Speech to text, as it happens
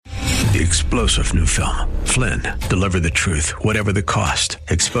The explosive new film, Flynn, deliver the truth, whatever the cost,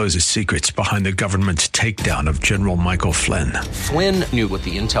 exposes secrets behind the government's takedown of General Michael Flynn. Flynn knew what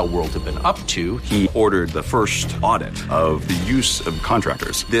the intel world had been up to. He ordered the first audit of the use of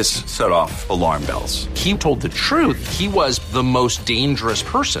contractors. This set off alarm bells. He told the truth. He was the most dangerous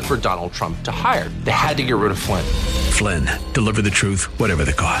person for Donald Trump to hire. They had to get rid of Flynn. Flynn, deliver the truth, whatever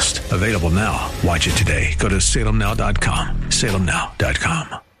the cost. Available now. Watch it today. Go to salemnow.com.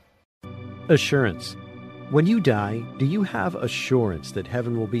 salemnow.com. Assurance. When you die, do you have assurance that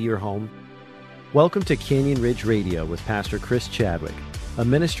heaven will be your home? Welcome to Canyon Ridge Radio with Pastor Chris Chadwick, a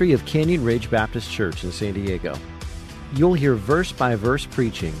ministry of Canyon Ridge Baptist Church in San Diego. You'll hear verse-by-verse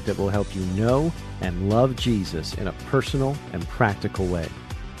preaching that will help you know and love Jesus in a personal and practical way.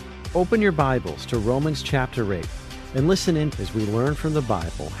 Open your Bibles to Romans chapter 8 and listen in as we learn from the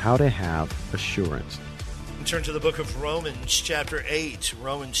Bible how to have assurance. Turn to the book of Romans chapter 8,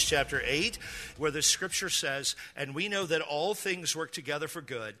 where the scripture says, "And we know that all things work together for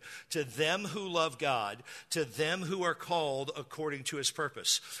good to them who love God, to them who are called according to his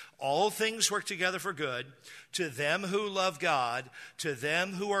purpose." All things work together for good to them who love God, to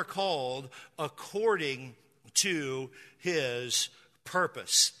them who are called according to his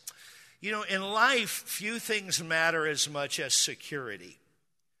purpose. You know, in life, few things matter as much as security.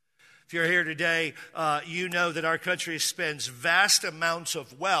 If you're here today, you know that our country spends vast amounts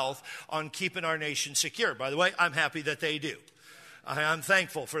of wealth on keeping our nation secure. By the way, I'm happy that they do. I'm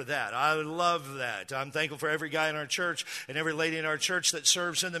thankful for that. I love that. I'm thankful for every guy in our church and every lady in our church that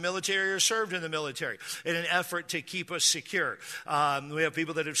serves in the military or served in the military in an effort to keep us secure. We have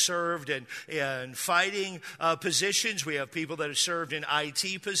people that have served in fighting positions. We have people that have served in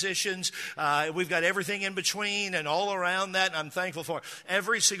IT positions. We've got everything in between and all around that, and I'm thankful for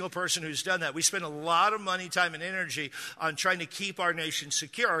every single person who's done that. We spend a lot of money, time, and energy on trying to keep our nation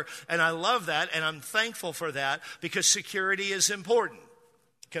secure, and I love that, and I'm thankful for that because security is important.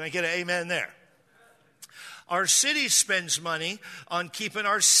 Can I get an amen there? Our city spends money on keeping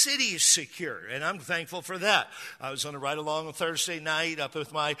our cities secure, and I'm thankful for that. I was on a ride-along on Thursday night up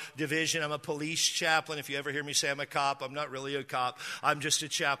with my division. I'm a police chaplain. If you ever hear me say I'm a cop, I'm not really a cop. I'm just a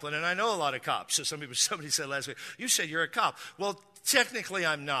chaplain, and I know a lot of cops. So somebody said last week, "You said you're a cop." Well, technically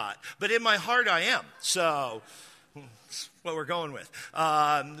I'm not, but in my heart I am. So that's what we're going with.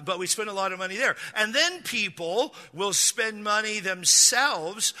 But we spend a lot of money there. And then people will spend money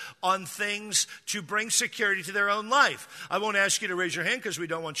themselves on things to bring security to their own life. I won't ask you to raise your hand because we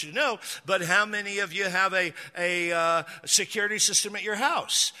don't want you to know, but how many of you have a security system at your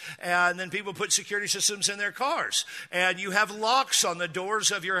house? And then people put security systems in their cars. And you have locks on the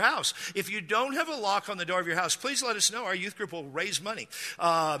doors of your house. If you don't have a lock on the door of your house, please let us know. Our youth group will raise money.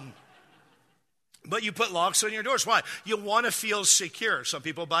 But you put locks on your doors. Why? You want to feel secure. Some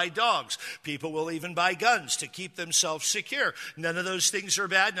people buy dogs. People will even buy guns to keep themselves secure. None of those things are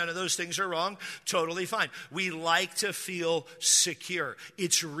bad. None of those things are wrong. Totally fine. We like to feel secure.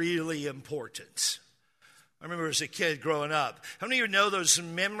 It's really important. I remember as a kid growing up. How many of you know those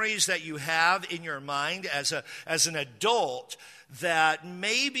memories that you have in your mind as an adult that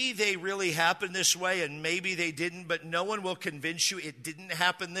maybe they really happened this way and maybe they didn't, but no one will convince you it didn't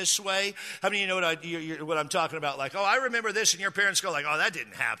happen this way? How many of you know what I'm talking about? Like, oh, I remember this, and your parents go like, oh, that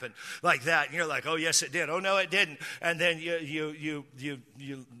didn't happen like that. And you're like, oh, yes, it did. Oh, no, it didn't. And then you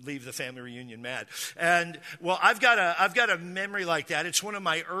leave the family reunion mad. And, well, I've got a memory like that. It's one of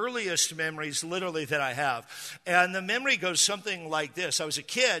my earliest memories, literally, that I have. And the memory goes something like this. I was a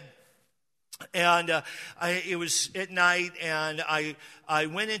kid. And it was at night, and I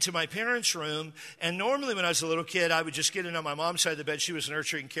went into my parents' room, and normally when I was a little kid, I would just get in on my mom's side of the bed. She was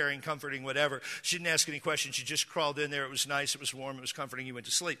nurturing, caring, comforting, whatever. She didn't ask any questions. She just crawled in there. It was nice. It was warm. It was comforting. You went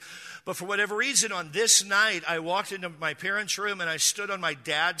to sleep. But for whatever reason, on this night, I walked into my parents' room, and I stood on my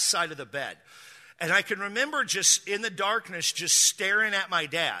dad's side of the bed. And I can remember just in the darkness, just staring at my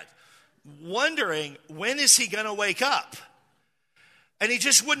dad, wondering, when is he going to wake up? And he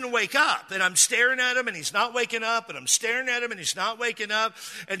just wouldn't wake up. And I'm staring at him, and he's not waking up. And I'm staring at him, and he's not waking up.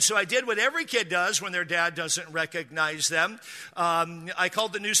 And so I did what every kid does when their dad doesn't recognize them. I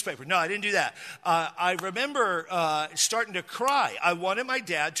called the newspaper. No, I didn't do that. I remember starting to cry. I wanted my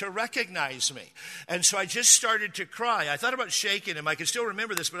dad to recognize me. And so I just started to cry. I thought about shaking him. I can still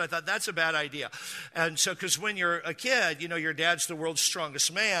remember this, but I thought that's a bad idea. And so, because when you're a kid, you know, your dad's the world's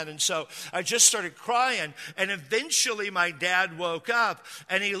strongest man. And so I just started crying. And eventually my dad woke up. up,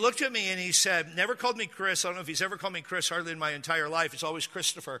 and he looked at me and he said, never called me Chris. I don't know if he's ever called me Chris hardly in my entire life. It's always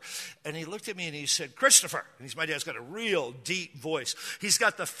Christopher. And he looked at me and he said, Christopher. And my dad's got a real deep voice. He's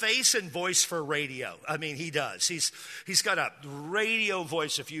got the face and voice for radio. I mean, he does. He's got a radio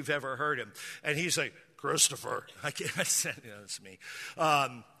voice if you've ever heard him. And he's like, Christopher. I said, yeah, that's me.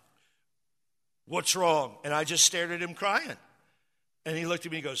 What's wrong? And I just stared at him crying. And he looked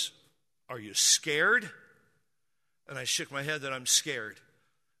at me and goes, are you scared? And I shook my head that I'm scared.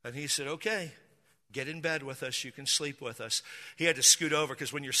 And he said, okay, get in bed with us. You can sleep with us. He had to scoot over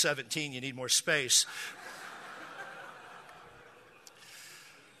because when you're 17, you need more space.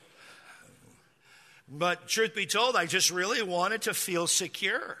 But truth be told, I just really wanted to feel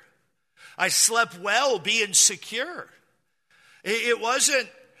secure. I slept well being secure. It wasn't,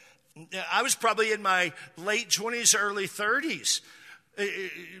 I was probably in my late 20s, early 30s.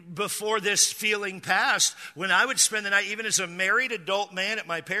 Before this feeling passed, when I would spend the night, even as a married adult man at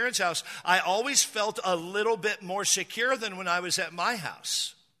my parents' house, I always felt a little bit more secure than when I was at my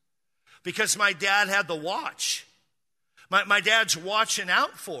house. Because my dad had the watch. My dad's watching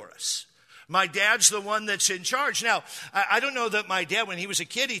out for us. My dad's the one that's in charge. Now, I don't know that my dad, when he was a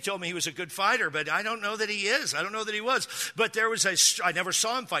kid, he told me he was a good fighter, but I don't know that he is. I don't know that he was. But there was I never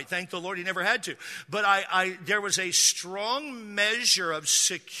saw him fight. Thank the Lord he never had to. But there was a strong measure of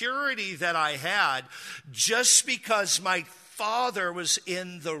security that I had just because my father was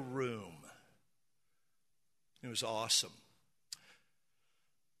in the room. It was awesome.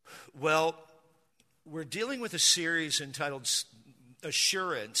 Well, we're dealing with a series entitled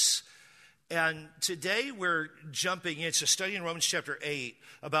Assurance. And today we're jumping in. It's a study in Romans chapter 8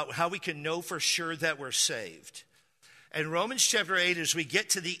 about how we can know for sure that we're saved. And Romans chapter 8, as we get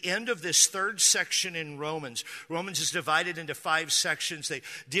to the end of this third section in Romans is divided into 5 sections. They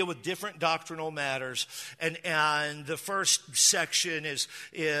deal with different doctrinal matters. And the first section is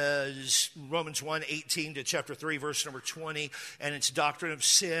Romans 1:18 to chapter 3, verse number 20. And it's doctrine of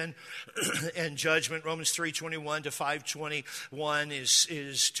sin and judgment. Romans 3:21 to 5:21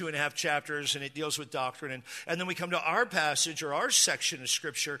 is 2.5 chapters, and it deals with doctrine. And then we come to our passage, or our section of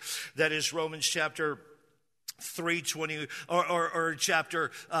Scripture, that is Romans chapter 3:20 or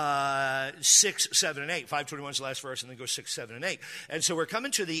chapter 6, 7, and 8. 5:21 is the last verse, and then goes 6, 7, and 8. And so we're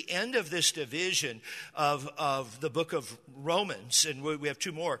coming to the end of this division of the book of Romans, and we have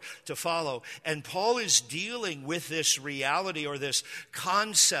 2 more to follow. And Paul is dealing with this reality or this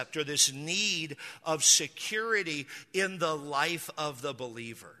concept or this need of security in the life of the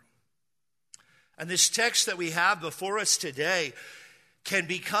believer. And this text that we have before us today can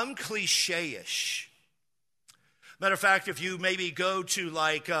become cliche-ish. Matter of fact, if you maybe go to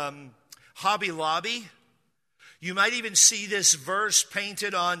like Hobby Lobby, you might even see this verse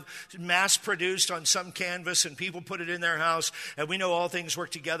painted on, mass-produced on some canvas, and people put it in their house, and we know all things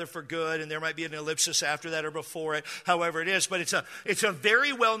work together for good, and there might be an ellipsis after that or before it, however it is, but it's a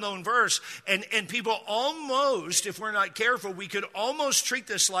very well-known verse, and people almost, if we're not careful, we could almost treat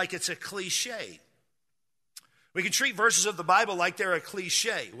this like it's a cliche. We can treat verses of the Bible like they're a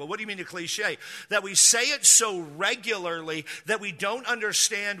cliche. Well, what do you mean a cliche? That we say it so regularly that we don't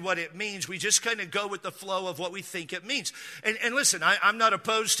understand what it means. We just kind of go with the flow of what we think it means. And listen, I'm not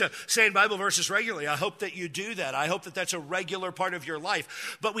opposed to saying Bible verses regularly. I hope that you do that. I hope that that's a regular part of your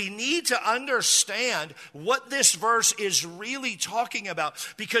life. But we need to understand what this verse is really talking about,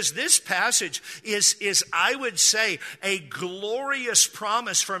 because this passage is I would say, a glorious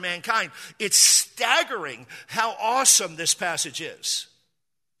promise for mankind. It's staggering how awesome this passage is.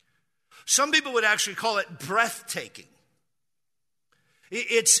 Some people would actually call it breathtaking.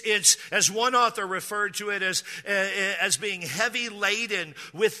 It's as one author referred to it as being heavy laden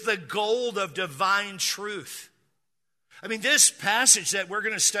with the gold of divine truth. I mean, this passage that we're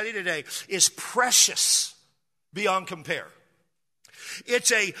going to study today is precious beyond compare.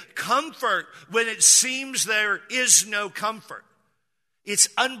 It's a comfort when it seems there is no comfort. It's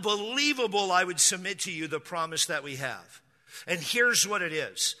unbelievable, I would submit to you, the promise that we have. And here's what it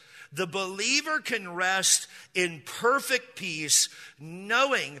is. The believer can rest in perfect peace,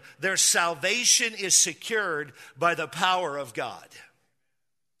 knowing their salvation is secured by the power of God.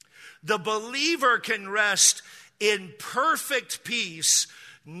 The believer can rest in perfect peace,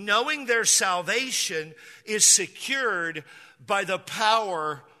 knowing their salvation is secured by the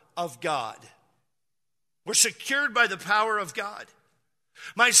power of God. We're secured by the power of God.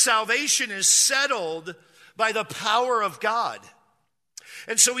 My salvation is settled by the power of God.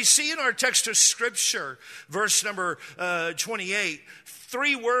 And so we see in our text of Scripture, verse number 28,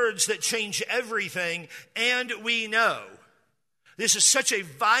 3 words that change everything. And we know. This is such a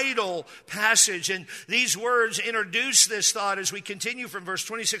vital passage, and these words introduce this thought as we continue from verse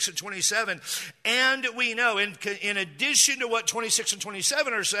 26 and 27. And we know, in addition to what 26 and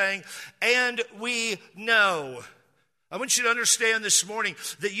 27 are saying, and we know. I want you to understand this morning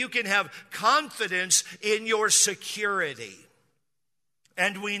that you can have confidence in your security.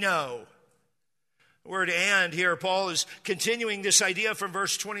 And we know. The word "and" here, Paul is continuing this idea from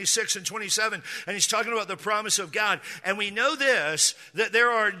verse 26 and 27, and he's talking about the promise of God. And we know this, that there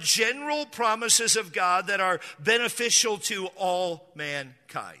are general promises of God that are beneficial to all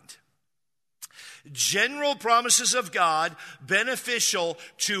mankind. General promises of God beneficial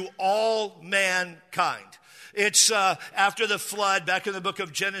to all mankind. It's after the flood, back in the book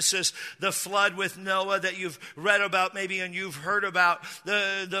of Genesis, the flood with Noah that you've read about maybe and you've heard about.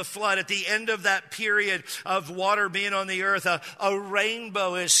 The flood, at the end of that period of water being on the earth, a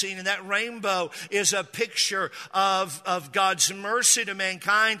rainbow is seen. And that rainbow is a picture of God's mercy to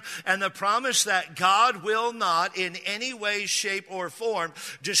mankind and the promise that God will not in any way, shape, or form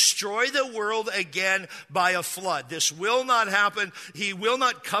destroy the world again by a flood. This will not happen. He will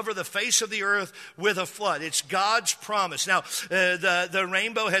not cover the face of the earth with a flood. It's God's promise. Now, the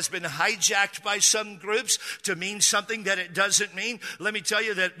rainbow has been hijacked by some groups to mean something that it doesn't mean. Let me tell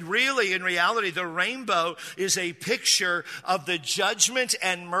you that really, in reality, the rainbow is a picture of the judgment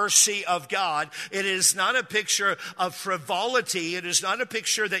and mercy of God. It is not a picture of frivolity. It is not a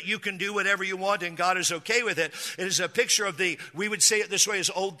picture that you can do whatever you want and God is okay with it. It is a picture of we would say it this way as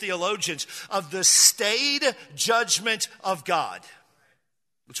old theologians, of the staid judgment of God.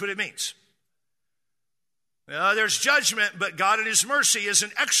 That's what it means. There's judgment, but God in his mercy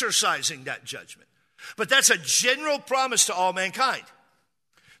isn't exercising that judgment. But that's a general promise to all mankind.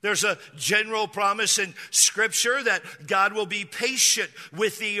 There's a general promise in Scripture that God will be patient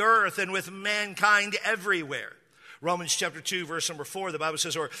with the earth and with mankind everywhere. Romans chapter 2, verse number 4, the Bible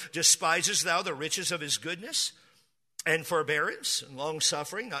says, "Or despisest thou the riches of his goodness and forbearance and long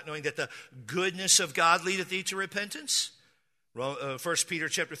suffering, not knowing that the goodness of God leadeth thee to repentance?" 1 Peter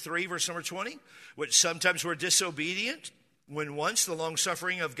chapter 3, verse number 20, which sometimes were disobedient when once the long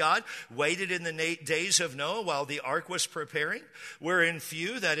suffering of God waited in the days of Noah while the ark was preparing, wherein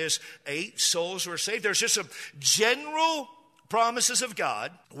few, that is 8 souls were saved. There's just some general promises of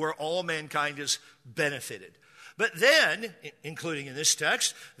God where all mankind is benefited. But then, including in this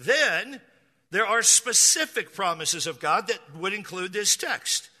text, then there are specific promises of God that would include this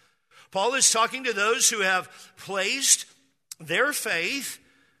text. Paul is talking to those who have placed their faith,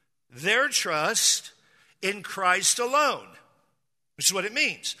 their trust in Christ alone. Which is what it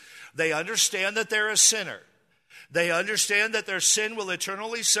means. They understand that they're a sinner. They understand that their sin will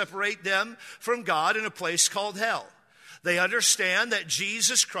eternally separate them from God in a place called hell. They understand that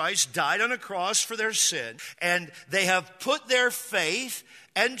Jesus Christ died on a cross for their sin, and they have put their faith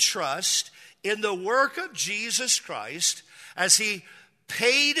and trust in the work of Jesus Christ as he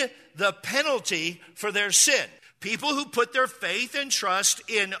paid the penalty for their sin. People who put their faith and trust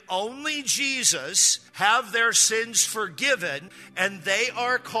in only Jesus have their sins forgiven, and they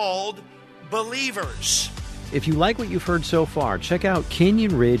are called believers. If you like what you've heard so far, check out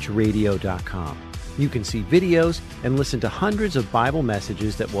CanyonRidgeRadio.com. You can see videos and listen to hundreds of Bible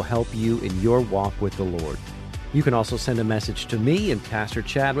messages that will help you in your walk with the Lord. You can also send a message to me and Pastor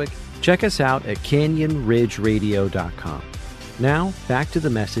Chadwick. Check us out at CanyonRidgeRadio.com. Now, back to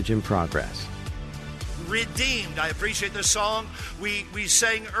the message in progress. Redeemed. I appreciate the song we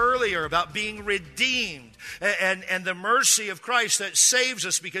sang earlier about being redeemed and the mercy of Christ that saves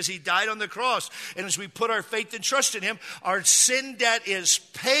us because he died on the cross. And as we put our faith and trust in him, our sin debt is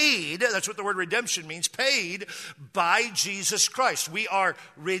paid. That's what the word redemption means, paid by Jesus Christ. We are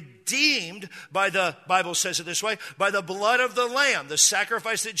redeemed by the Bible says it this way, by the blood of the Lamb, the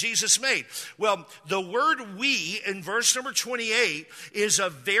sacrifice that Jesus made. Well, the word "we" in verse number 28 is a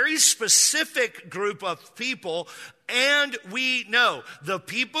very specific group of people. And we know, the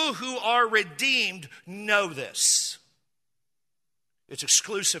people who are redeemed know this. It's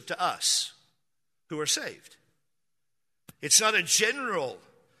exclusive to us who are saved. It's not a general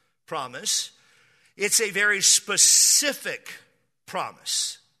promise. It's a very specific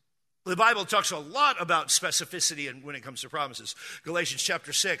promise. The Bible talks a lot about specificity when it comes to promises. Galatians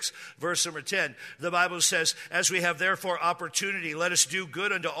chapter 6, verse number 10, the Bible says, "As we have therefore opportunity, let us do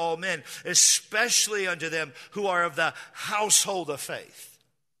good unto all men, especially unto them who are of the household of faith."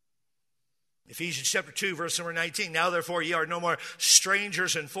 Ephesians chapter 2, verse number 19, "Now therefore ye are no more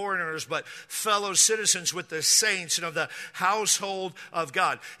strangers and foreigners, but fellow citizens with the saints and of the household of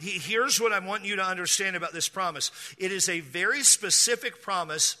God." Here's what I want you to understand about this promise. It is a very specific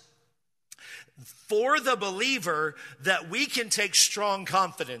promise for the believer that we can take strong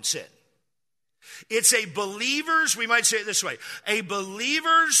confidence in. It's a believer's, we might say it this way, a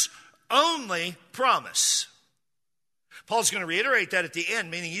believer's only promise. Paul's going to reiterate that at the end,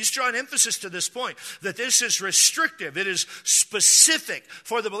 meaning he's drawing emphasis to this point, that this is restrictive. It is specific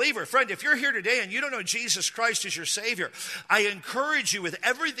for the believer. Friend, if you're here today and you don't know Jesus Christ as your Savior, I encourage you with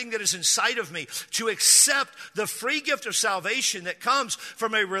everything that is inside of me to accept the free gift of salvation that comes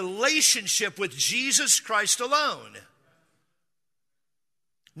from a relationship with Jesus Christ alone.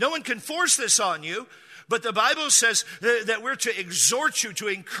 No one can force this on you. But the Bible says that we're to exhort you, to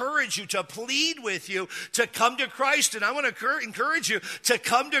encourage you, to plead with you to come to Christ. And I want to encourage you to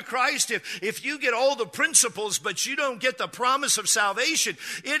come to Christ. If you get all the principles, but you don't get the promise of salvation,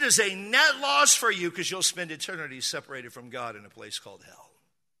 it is a net loss for you because you'll spend eternity separated from God in a place called hell.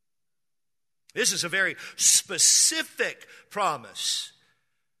 This is a very specific promise.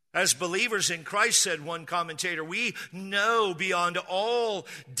 As believers in Christ, said one commentator, we know beyond all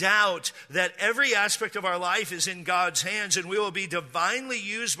doubt that every aspect of our life is in God's hands, and we will be divinely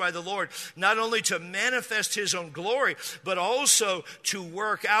used by the Lord, not only to manifest His own glory, but also to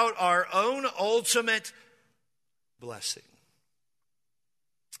work out our own ultimate blessing.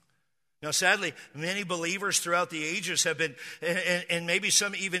 Now, sadly, many believers throughout the ages have been, and maybe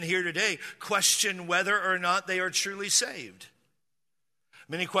some even here today, question whether or not they are truly saved.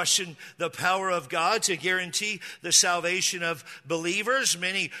 Many question the power of God to guarantee the salvation of believers.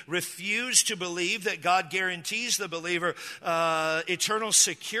 Many refuse to believe that God guarantees the believer eternal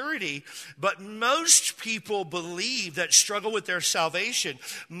security. But most people believe that struggle with their salvation.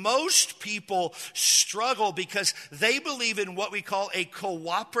 Most people struggle because they believe in what we call a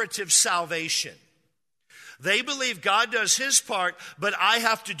cooperative salvation. They believe God does His part, but I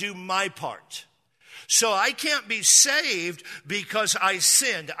have to do my part. So I can't be saved because I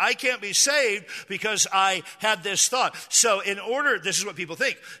sinned. I can't be saved because I had this thought. So this is what people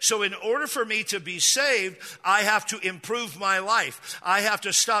think. So in order for me to be saved, I have to improve my life. I have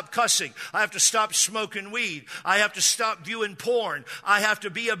to stop cussing. I have to stop smoking weed. I have to stop viewing porn. I have to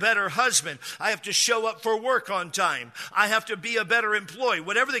be a better husband. I have to show up for work on time. I have to be a better employee.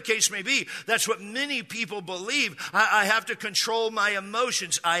 Whatever the case may be, that's what many people believe. I have to control my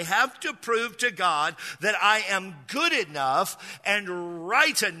emotions. I have to prove to God that I am good enough and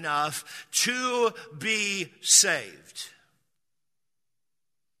right enough to be saved.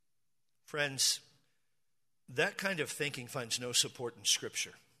 Friends, that kind of thinking finds no support in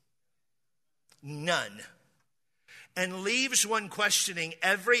Scripture. None. And leaves one questioning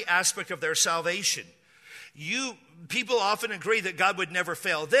every aspect of their salvation. People often agree that God would never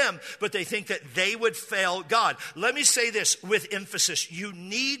fail them, but they think that they would fail God. Let me say this with emphasis. You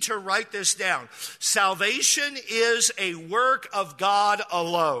need to write this down. Salvation is a work of God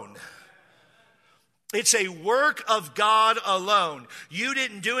alone. It's a work of God alone. You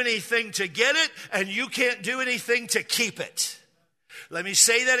didn't do anything to get it, and you can't do anything to keep it. Let me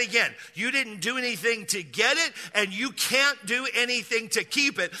say that again. You didn't do anything to get it, and you can't do anything to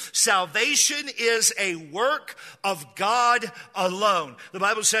keep it. Salvation is a work of God alone. The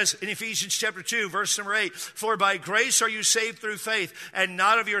Bible says in Ephesians chapter 2, verse number 8, "For by grace are you saved through faith, and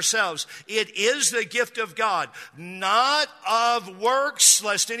not of yourselves. It is the gift of God, not of works,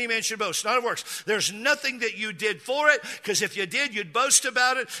 lest any man should boast." Not of works. There's nothing that you did for it, because if you did, you'd boast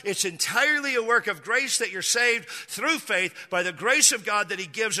about it. It's entirely a work of grace that you're saved through faith by the grace of God that He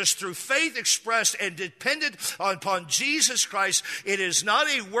gives us through faith expressed and dependent upon Jesus Christ. It is not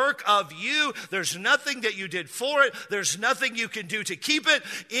a work of you. There's nothing that you did for it. There's nothing you can do to keep it.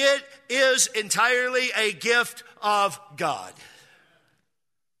 It is entirely a gift of God.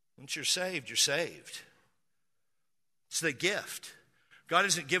 Once you're saved, you're saved. It's the gift. God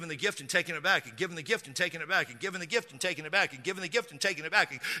isn't giving the gift and taking it back, and giving the gift and taking it back, and giving the gift and taking it back, and giving the gift and taking it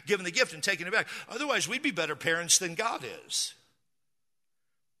back, and giving the gift and taking it back. Otherwise, we'd be better parents than God is.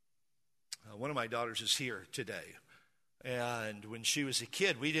 One of my daughters is here today. And when she was a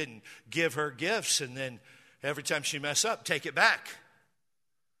kid, we didn't give her gifts, and then every time she messed up, take it back.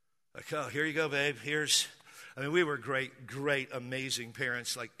 Like, oh, here you go, babe. We were great, amazing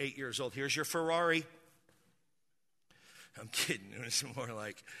parents, like 8 years old. Here's your Ferrari. I'm kidding. It was more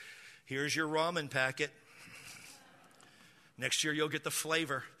like, here's your ramen packet. Next year, you'll get the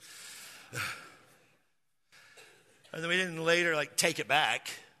flavor. And then we didn't later, take it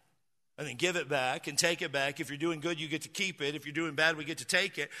back. And then give it back and take it back. If you're doing good, you get to keep it. If you're doing bad, we get to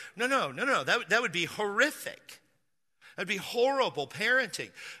take it. No. That would be horrific. That'd be horrible parenting.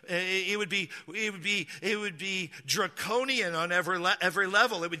 It would be draconian on every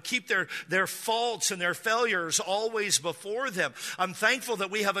level. It would keep their faults and their failures always before them. I'm thankful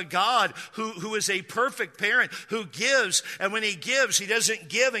that we have a God who is a perfect parent, who gives, and when he gives, he doesn't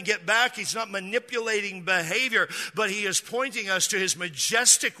give and get back. He's not manipulating behavior, but he is pointing us to his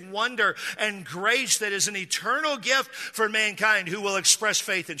majestic wonder and grace that is an eternal gift for mankind who will express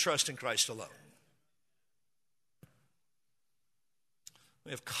faith and trust in Christ alone. We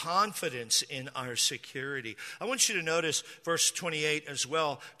have confidence in our security. I want you to notice verse 28 as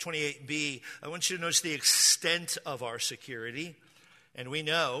well, 28b. I want you to notice the extent of our security. And we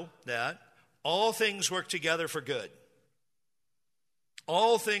know that all things work together for good.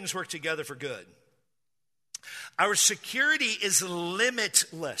 All things work together for good. Our security is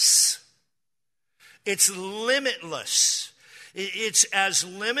limitless. It's limitless. It's as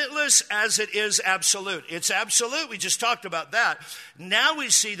limitless as it is absolute. It's absolute. We just talked about that. Now we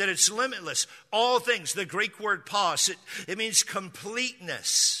see that it's limitless. All things. The Greek word pas, it means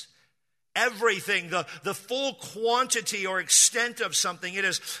completeness. Everything, the full quantity or extent of something. It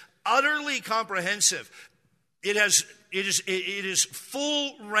is utterly comprehensive. It is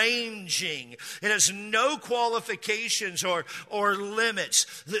full ranging. It has no qualifications or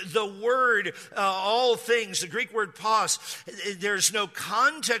limits. The word, all things, the Greek word pas, there's no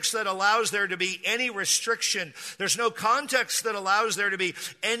context that allows there to be any restriction. There's no context that allows there to be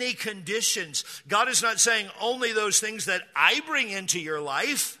any conditions. God is not saying only those things that I bring into your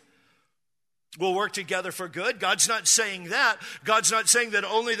life will work together for good. God's not saying that. God's not saying that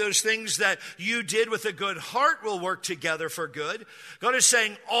only those things that you did with a good heart will work together for good. God is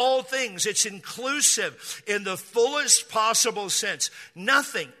saying all things. It's inclusive in the fullest possible sense.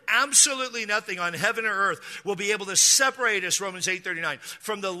 Nothing, absolutely nothing on heaven or earth will be able to separate us, Romans 8:39,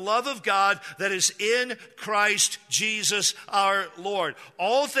 from the love of God that is in Christ Jesus our Lord.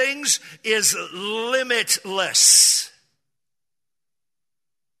 All things is limitless.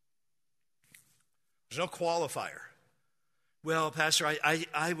 There's no qualifier. Well, Pastor,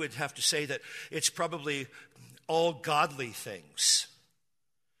 I would have to say that it's probably all godly things.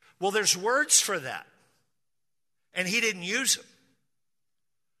 Well, there's words for that. And he didn't use them.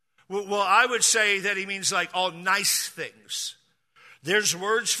 Well, I would say that he means like all nice things. There's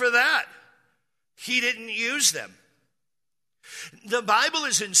words for that. He didn't use them. The Bible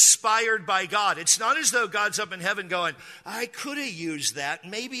is inspired by God. It's not as though God's up in heaven going, I could have used that.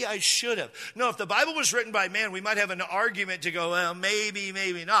 Maybe I should have. No, if the Bible was written by man, we might have an argument to go, well, maybe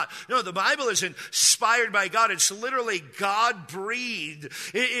not. No, the Bible is inspired by God. It's literally God-breathed.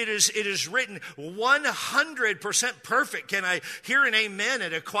 It is written 100% perfect. Can I hear an amen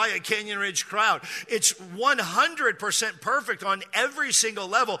at a quiet Canyon Ridge crowd? It's 100% perfect on every single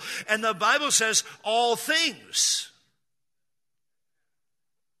level. And the Bible says all things.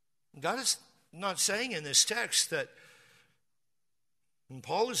 God is not saying in this text that, and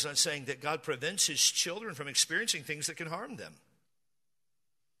Paul is not saying that God prevents his children from experiencing things that can harm them.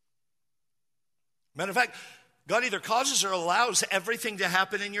 Matter of fact, God either causes or allows everything to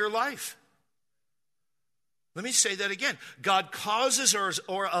happen in your life. Let me say that again. God causes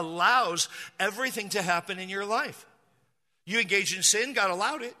or allows everything to happen in your life. You engage in sin, God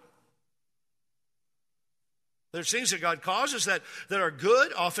allowed it. There's things that God causes that are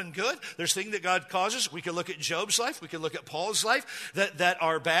good, often good. There's things that God causes. We can look at Job's life. We can look at Paul's life that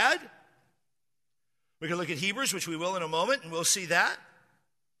are bad. We can look at Hebrews, which we will in a moment, and we'll see that.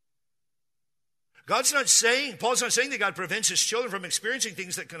 Paul's not saying that God prevents his children from experiencing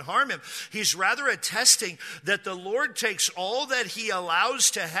things that can harm him. He's rather attesting that the Lord takes all that he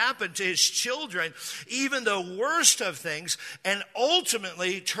allows to happen to his children, even the worst of things, and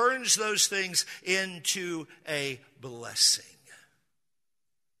ultimately turns those things into a blessing.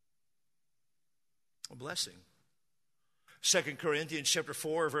 A blessing. 2 Corinthians chapter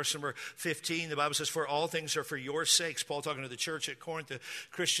 4, verse number 15, the Bible says, for all things are for your sakes. Paul talking to the church at Corinth, the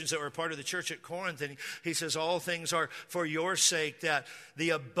Christians that were part of the church at Corinth, and he says, all things are for your sake, that the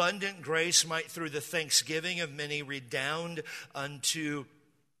abundant grace might through the thanksgiving of many redound unto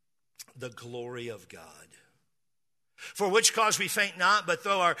the glory of God. For which cause we faint not, but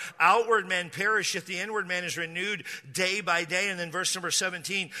though our outward man perisheth, the inward man is renewed day by day. And then verse number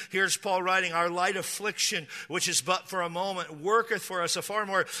 17, here's Paul writing, our light affliction, which is but for a moment, worketh for us a far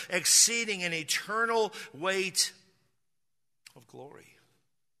more exceeding and eternal weight of glory.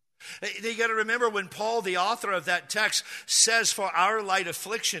 You got to remember when Paul, the author of that text, says for our light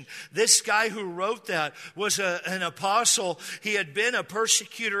affliction, this guy who wrote that was an apostle. He had been a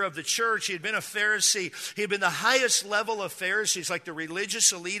persecutor of the church. He had been a Pharisee. He had been the highest level of Pharisees, like the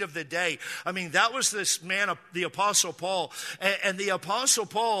religious elite of the day. I mean, that was this man, the Apostle Paul. And the Apostle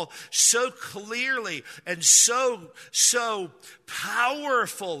Paul so clearly and so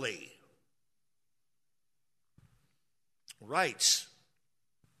powerfully writes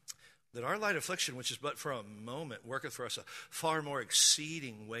that our light affliction, which is but for a moment, worketh for us a far more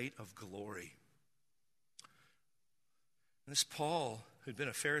exceeding weight of glory. And this Paul, who'd been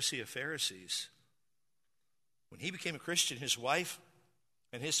a Pharisee of Pharisees, when he became a Christian, his wife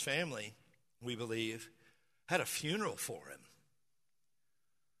and his family, we believe, had a funeral for him.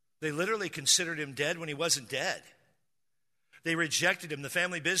 They literally considered him dead when he wasn't dead. They rejected him. The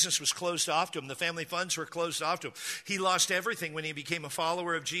family business was closed off to him. The family funds were closed off to him. He lost everything when he became a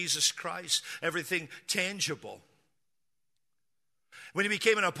follower of Jesus Christ, everything tangible. When he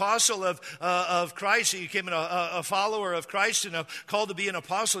became an apostle of Christ, he became a follower of Christ and called to be an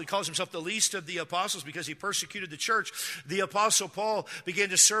apostle. He calls himself the least of the apostles because he persecuted the church. The Apostle Paul began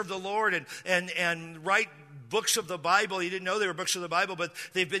to serve the Lord and write books of the Bible. He didn't know they were books of the Bible, but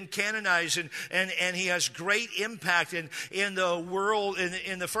they've been canonized, and he has great impact in the world,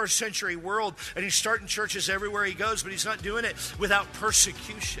 in the first century world, and he's starting churches everywhere he goes, but he's not doing it without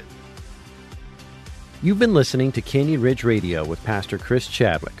persecution. You've been listening to Canyon Ridge Radio with Pastor Chris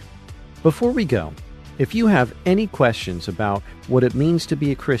Chadwick. Before we go, if you have any questions about what it means to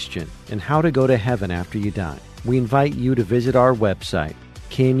be a Christian and how to go to heaven after you die, we invite you to visit our website,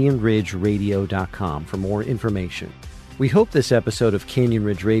 CanyonRidgeRadio.com, for more information. We hope this episode of Canyon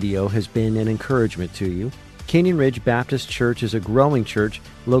Ridge Radio has been an encouragement to you. Canyon Ridge Baptist Church is a growing church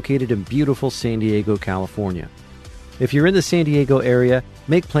located in beautiful San Diego, California. If you're in the San Diego area,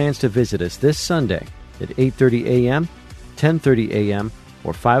 make plans to visit us this Sunday at 8:30 a.m., 10:30 a.m.,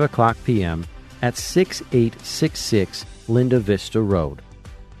 or 5 o'clock p.m. at 6866 Linda Vista Road.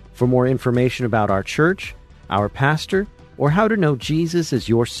 For more information about our church, our pastor, or how to know Jesus as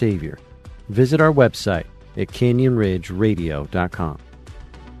your Savior, visit our website at CanyonRidgeRadio.com.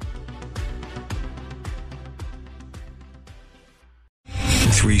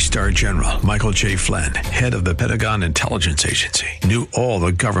 Three-star General Michael J. Flynn, head of the Pentagon Intelligence Agency, knew all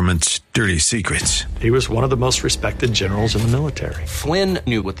the government's dirty secrets. He was one of the most respected generals in the military. Flynn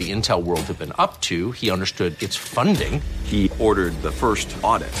knew what the intel world had been up to. He understood its funding. He ordered the first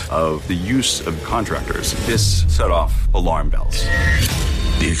audit of the use of contractors. This set off alarm bells.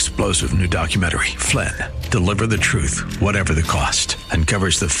 The explosive new documentary, Flynn, Deliver the Truth, Whatever the Cost,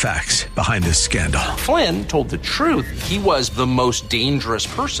 uncovers the facts behind this scandal. Flynn told the truth. He was the most dangerous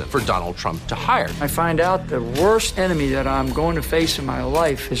person for Donald Trump to hire. I find out the worst enemy that I'm going to face in my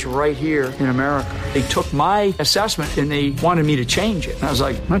life is right here in America. They took my assessment and they wanted me to change it. And I was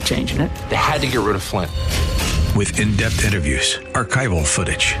like, I'm not changing it. They had to get rid of Flynn. With in-depth interviews, archival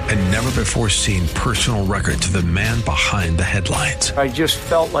footage, and never-before-seen personal records of the man behind the headlines. I just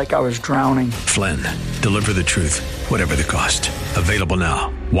felt like I was drowning. Flynn, Deliver the Truth, Whatever the Cost. Available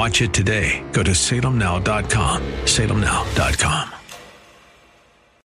now. Watch it today. Go to salemnow.com. salemnow.com.